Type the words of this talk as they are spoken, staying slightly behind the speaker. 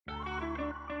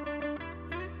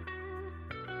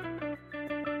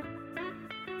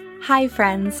Hi,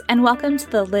 friends, and welcome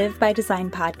to the Live by Design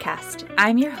podcast.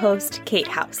 I'm your host, Kate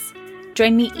House.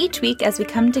 Join me each week as we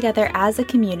come together as a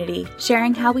community,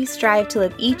 sharing how we strive to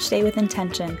live each day with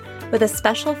intention, with a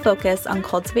special focus on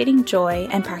cultivating joy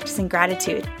and practicing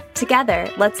gratitude. Together,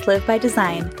 let's live by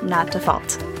design, not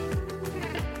default.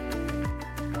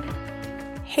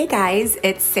 Hey guys,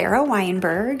 it's Sarah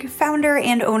Weyenberg, founder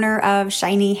and owner of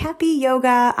Shiny Happy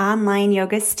Yoga online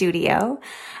yoga studio.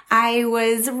 I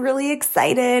was really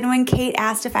excited when Kate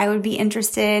asked if I would be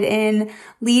interested in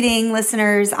leading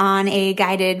listeners on a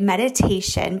guided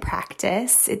meditation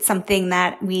practice. It's something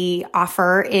that we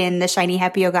offer in the Shiny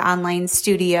Happy Yoga online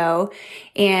studio,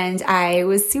 and I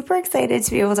was super excited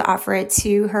to be able to offer it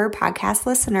to her podcast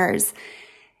listeners.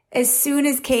 As soon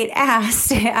as Kate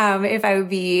asked if I would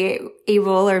be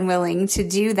able or willing to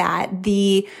do that,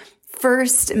 the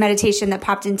first meditation that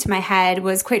popped into my head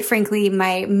was, quite frankly,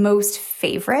 my most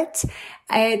favorite.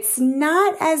 It's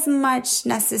not as much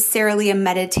necessarily a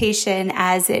meditation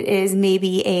as it is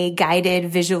maybe a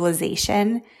guided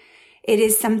visualization. It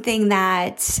is something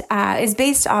that is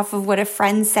based off of what a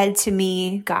friend said to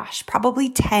me, probably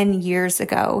 10 years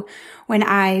ago when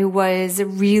I was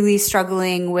really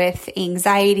struggling with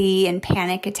anxiety and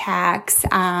panic attacks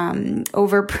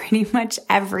over pretty much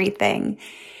everything.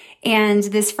 And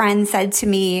this friend said to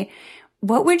me,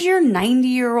 "What would your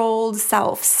 90-year-old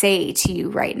self say to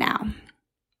you right now?"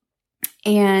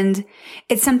 And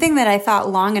it's something that I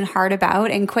thought long and hard about.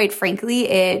 And quite frankly,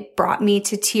 it brought me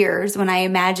to tears when I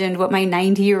imagined what my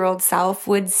 90-year-old self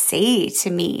would say to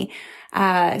me,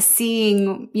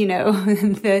 seeing,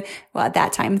 at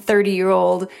that time,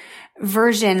 30-year-old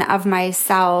version of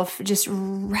myself just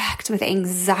wrecked with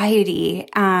anxiety,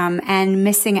 and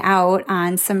missing out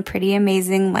on some pretty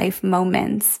amazing life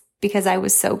moments because I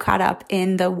was so caught up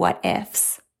in the what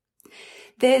ifs.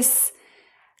 This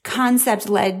concept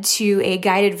led to a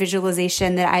guided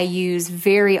visualization that I use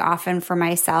very often for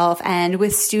myself and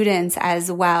with students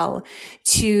as well,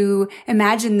 to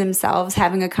imagine themselves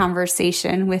having a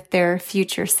conversation with their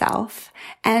future self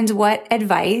and what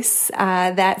advice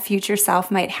that future self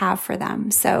might have for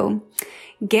them. So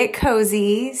get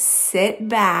cozy, sit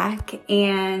back,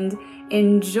 and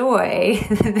enjoy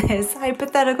this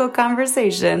hypothetical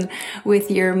conversation with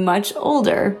your much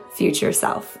older future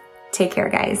self. Take care,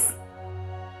 guys.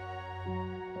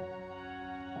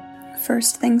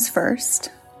 First things first,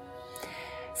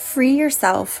 free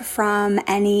yourself from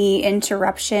any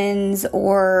interruptions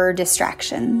or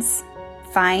distractions.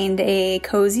 Find a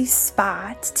cozy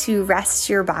spot to rest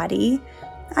your body,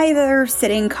 either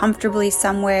sitting comfortably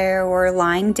somewhere or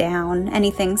lying down.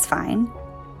 Anything's fine.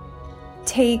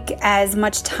 Take as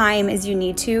much time as you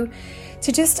need to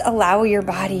just allow your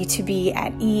body to be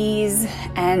at ease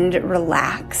and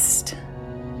relaxed.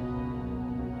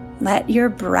 Let your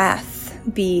breath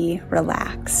be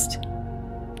relaxed,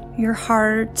 your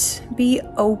heart be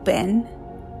open,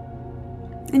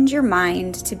 and your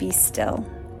mind to be still.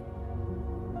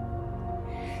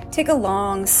 Take a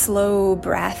long, slow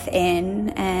breath in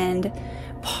and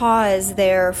pause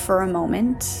there for a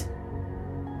moment,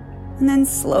 and then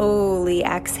slowly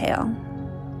exhale.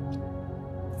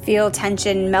 Feel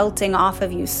tension melting off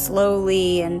of you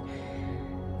slowly and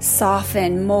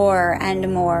soften more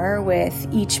and more with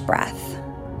each breath.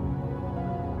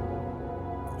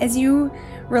 As you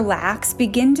relax,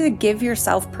 begin to give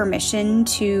yourself permission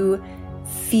to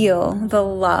feel the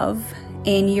love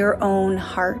in your own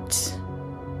heart.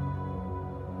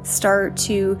 Start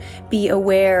to be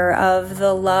aware of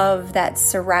the love that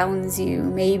surrounds you.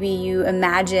 Maybe you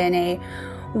imagine a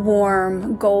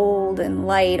warm golden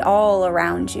light all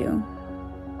around you.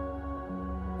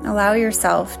 Allow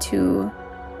yourself to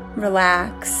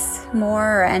relax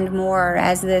more and more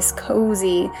as this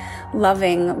cozy,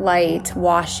 loving light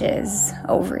washes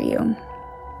over you.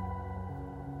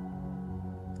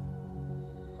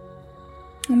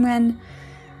 And then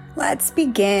let's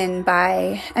begin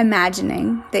by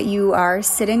imagining that you are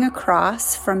sitting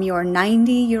across from your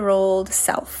 90-year-old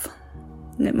self.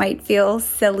 And it might feel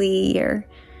silly or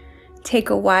take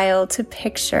a while to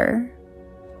picture,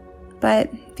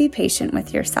 but be patient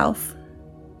with yourself.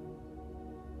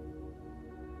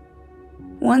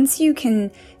 Once you can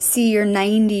see your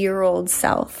 90-year-old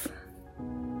self,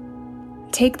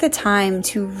 take the time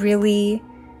to really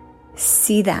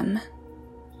see them.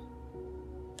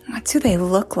 What do they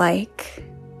look like?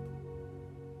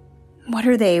 What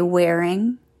are they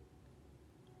wearing?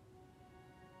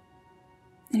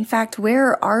 In fact,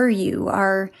 where are you?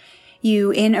 Are you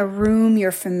in a room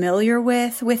you're familiar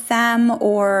with them,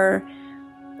 or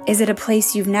is it a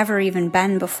place you've never even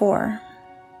been before?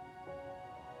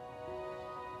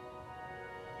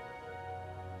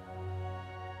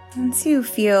 Once you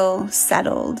feel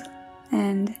settled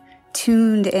and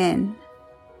tuned in,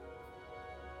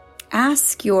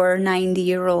 ask your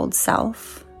 90-year-old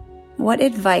self what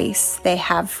advice they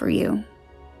have for you.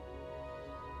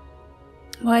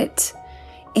 What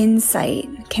insight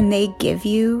can they give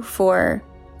you for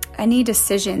any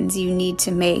decisions you need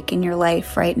to make in your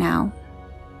life right now?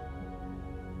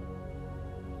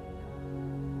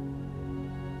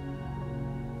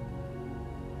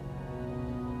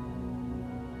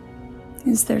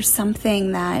 Is there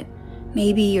something that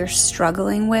maybe you're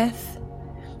struggling with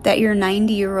that your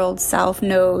 90-year-old self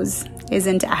knows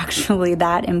isn't actually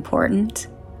that important?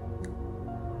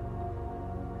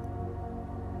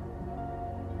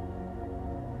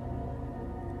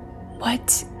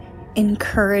 What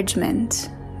encouragement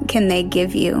can they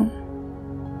give you?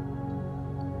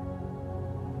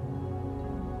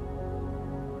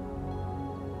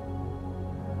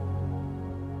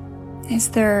 Is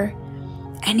there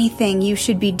anything you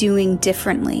should be doing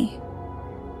differently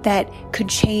that could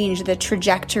change the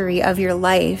trajectory of your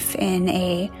life in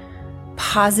a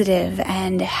positive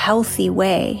and healthy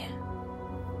way?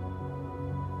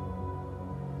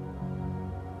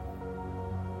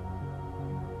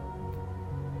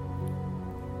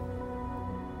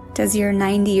 Does your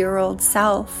 90-year-old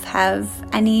self have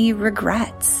any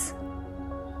regrets?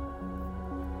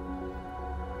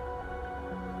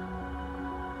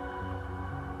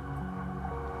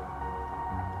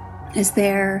 Is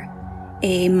there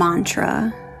a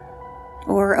mantra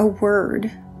or a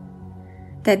word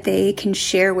that they can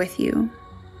share with you?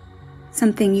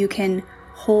 Something you can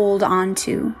hold on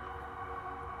to,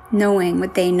 knowing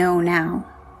what they know now?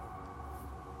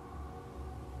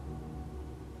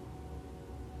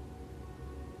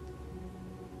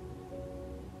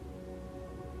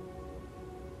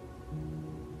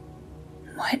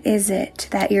 What is it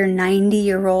that your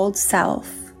 90-year-old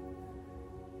self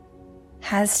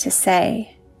has to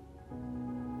say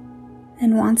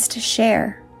and wants to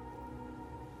share?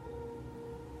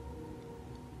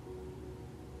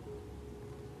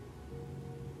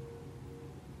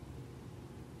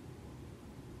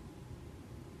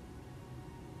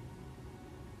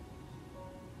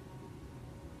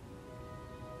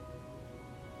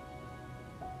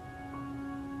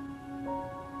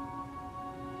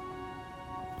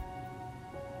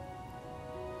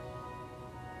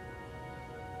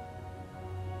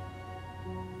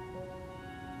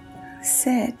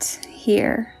 Sit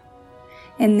here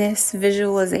in this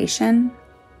visualization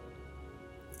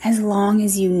as long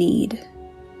as you need.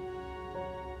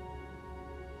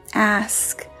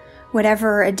 Ask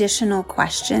whatever additional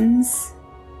questions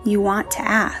you want to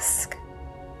ask.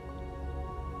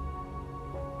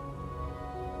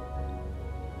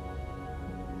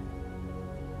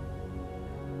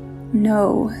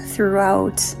 Know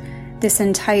throughout this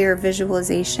entire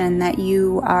visualization that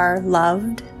you are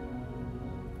loved,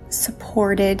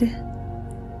 supported,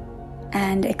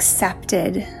 and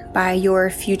accepted by your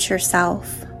future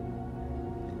self.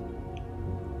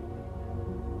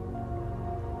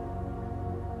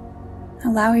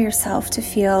 Allow yourself to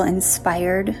feel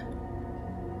inspired,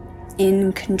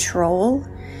 in control,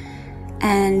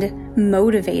 and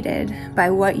motivated by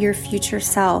what your future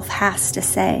self has to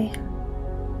say.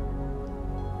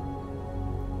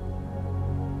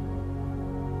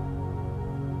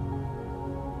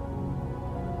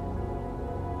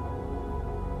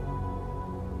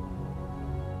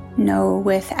 Know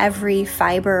with every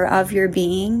fiber of your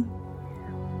being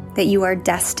that you are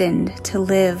destined to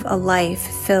live a life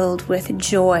filled with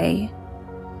joy,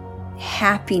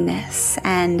 happiness,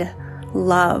 and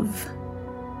love.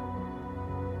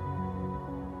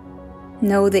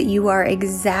 Know that you are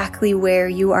exactly where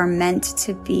you are meant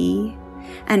to be,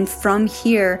 and from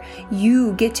here,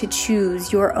 you get to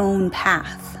choose your own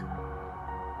path.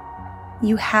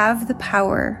 You have the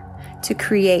power to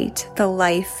create the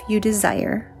life you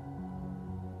desire.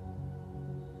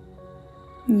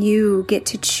 You get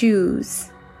to choose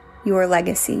your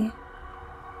legacy.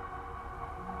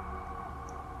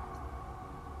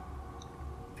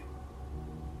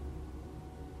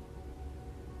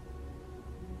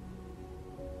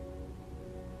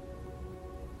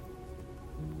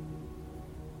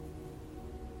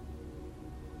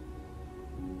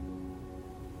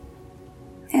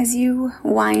 As you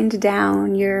wind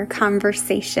down your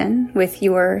conversation with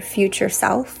your future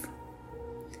self,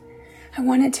 I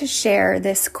wanted to share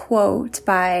this quote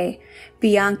by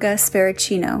Bianca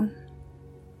Sparacino.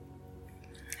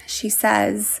 She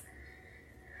says,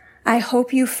 "I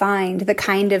hope you find the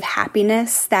kind of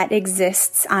happiness that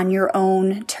exists on your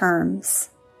own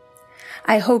terms.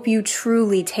 I hope you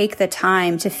truly take the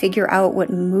time to figure out what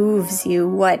moves you,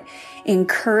 what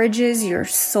encourages your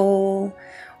soul,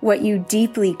 what you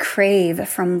deeply crave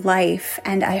from life,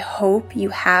 and I hope you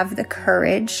have the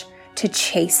courage to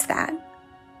chase that.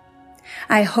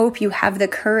 I hope you have the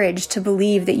courage to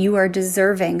believe that you are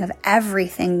deserving of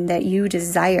everything that you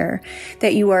desire,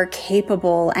 that you are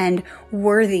capable and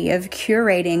worthy of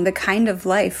curating the kind of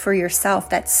life for yourself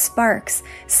that sparks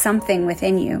something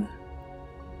within you.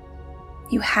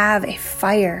 You have a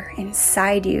fire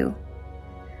inside you.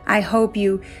 I hope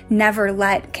you never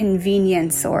let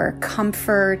convenience or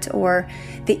comfort or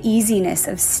the easiness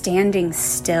of standing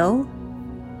still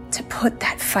to put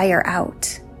that fire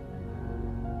out.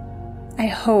 I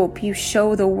hope you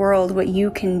show the world what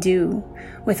you can do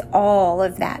with all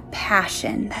of that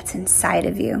passion that's inside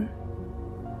of you.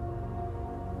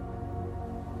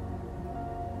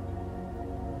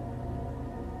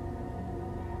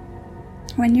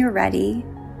 When you're ready,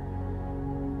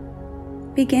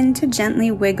 begin to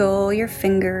gently wiggle your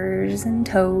fingers and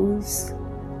toes.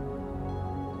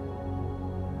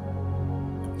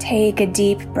 Take a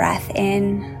deep breath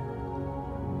in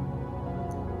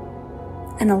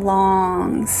and a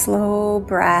long, slow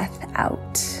breath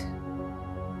out.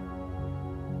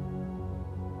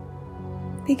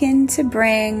 Begin to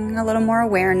bring a little more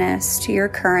awareness to your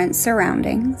current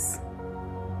surroundings.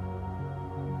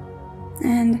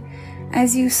 And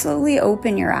as you slowly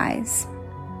open your eyes,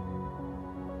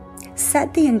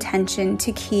 set the intention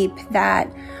to keep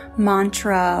that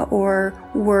mantra or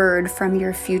word from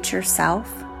your future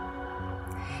self.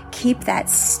 Keep that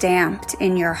stamped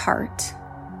in your heart,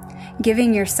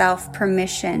 giving yourself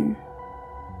permission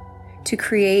to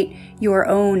create your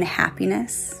own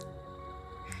happiness,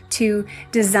 to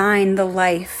design the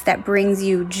life that brings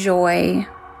you joy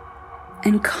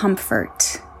and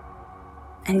comfort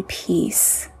and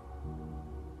peace.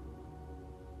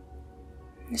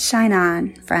 Shine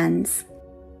on, friends.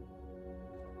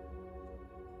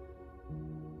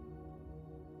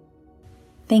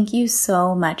 Thank you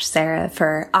so much, Sarah,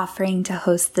 for offering to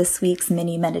host this week's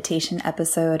mini meditation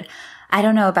episode. I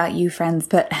don't know about you, friends,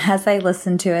 but as I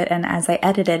listened to it and as I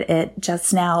edited it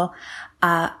just now,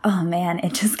 oh man,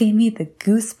 it just gave me the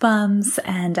goosebumps,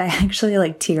 and I actually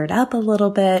teared up a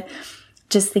little bit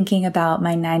just thinking about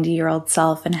my 90-year-old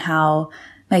self and how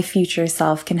my future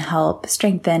self can help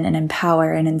strengthen and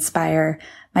empower and inspire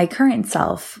my current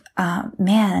self.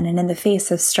 Man, and in the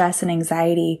face of stress and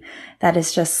anxiety, that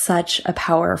is just such a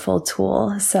powerful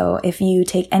tool. So if you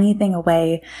take anything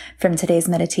away from today's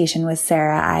meditation with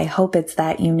Sarah, I hope it's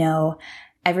that you know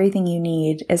everything you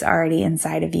need is already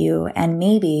inside of you. And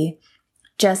maybe,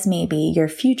 just maybe, your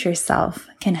future self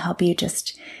can help you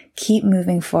just keep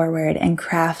moving forward and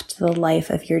craft the life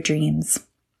of your dreams.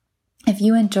 If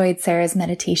you enjoyed Sarah's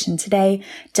meditation today,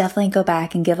 definitely go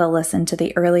back and give a listen to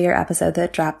the earlier episode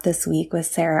that dropped this week with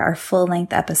Sarah, our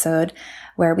full-length episode,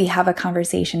 where we have a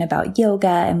conversation about yoga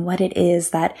and what it is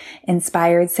that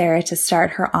inspired Sarah to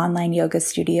start her online yoga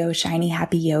studio, Shiny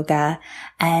Happy Yoga,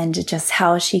 and just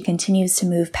how she continues to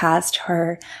move past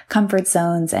her comfort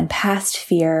zones and past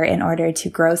fear in order to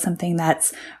grow something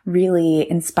that's really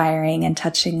inspiring and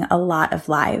touching a lot of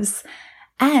lives.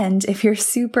 And if you're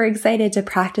super excited to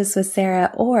practice with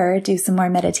Sarah or do some more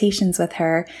meditations with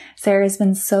her, Sarah's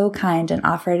been so kind and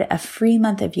offered a free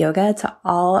month of yoga to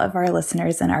all of our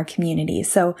listeners in our community.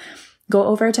 So go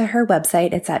over to her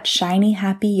website. It's at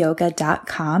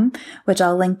shinyhappyyoga.com, which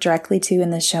I'll link directly to in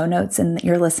the show notes in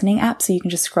your listening app. So you can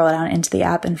just scroll down into the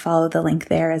app and follow the link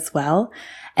there as well.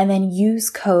 And then use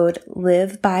code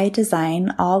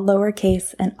LIVEBYDESIGN, all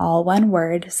lowercase and all one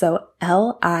word. So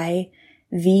LIVEBYDESIGN,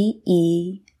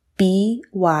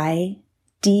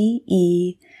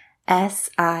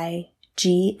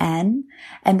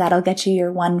 and that'll get you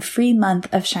your one free month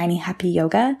of Shiny Happy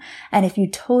Yoga. And if you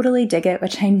totally dig it,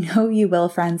 which I know you will,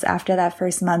 friends, after that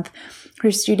first month,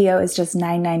 her studio is just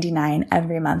 $9.99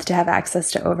 every month to have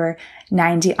access to over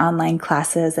 90 online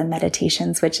classes and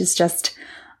meditations, which is just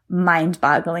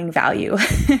mind-boggling value,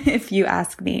 if you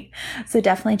ask me. So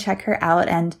definitely check her out,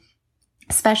 and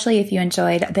especially if you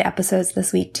enjoyed the episodes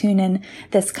this week, tune in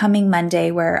this coming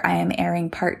Monday where I am airing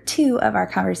part 2 of our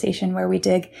conversation, where we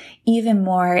dig even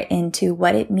more into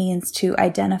what it means to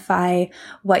identify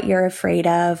what you're afraid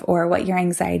of or what your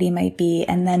anxiety might be,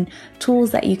 and then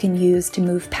tools that you can use to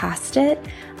move past it.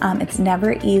 It's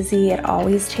never easy. It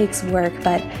always takes work,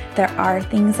 but there are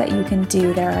things that you can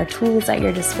do. There are tools at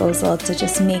your disposal to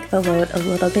just make the load a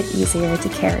little bit easier to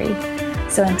carry.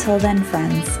 So until then,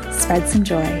 friends, spread some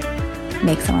joy.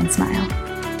 Make someone smile.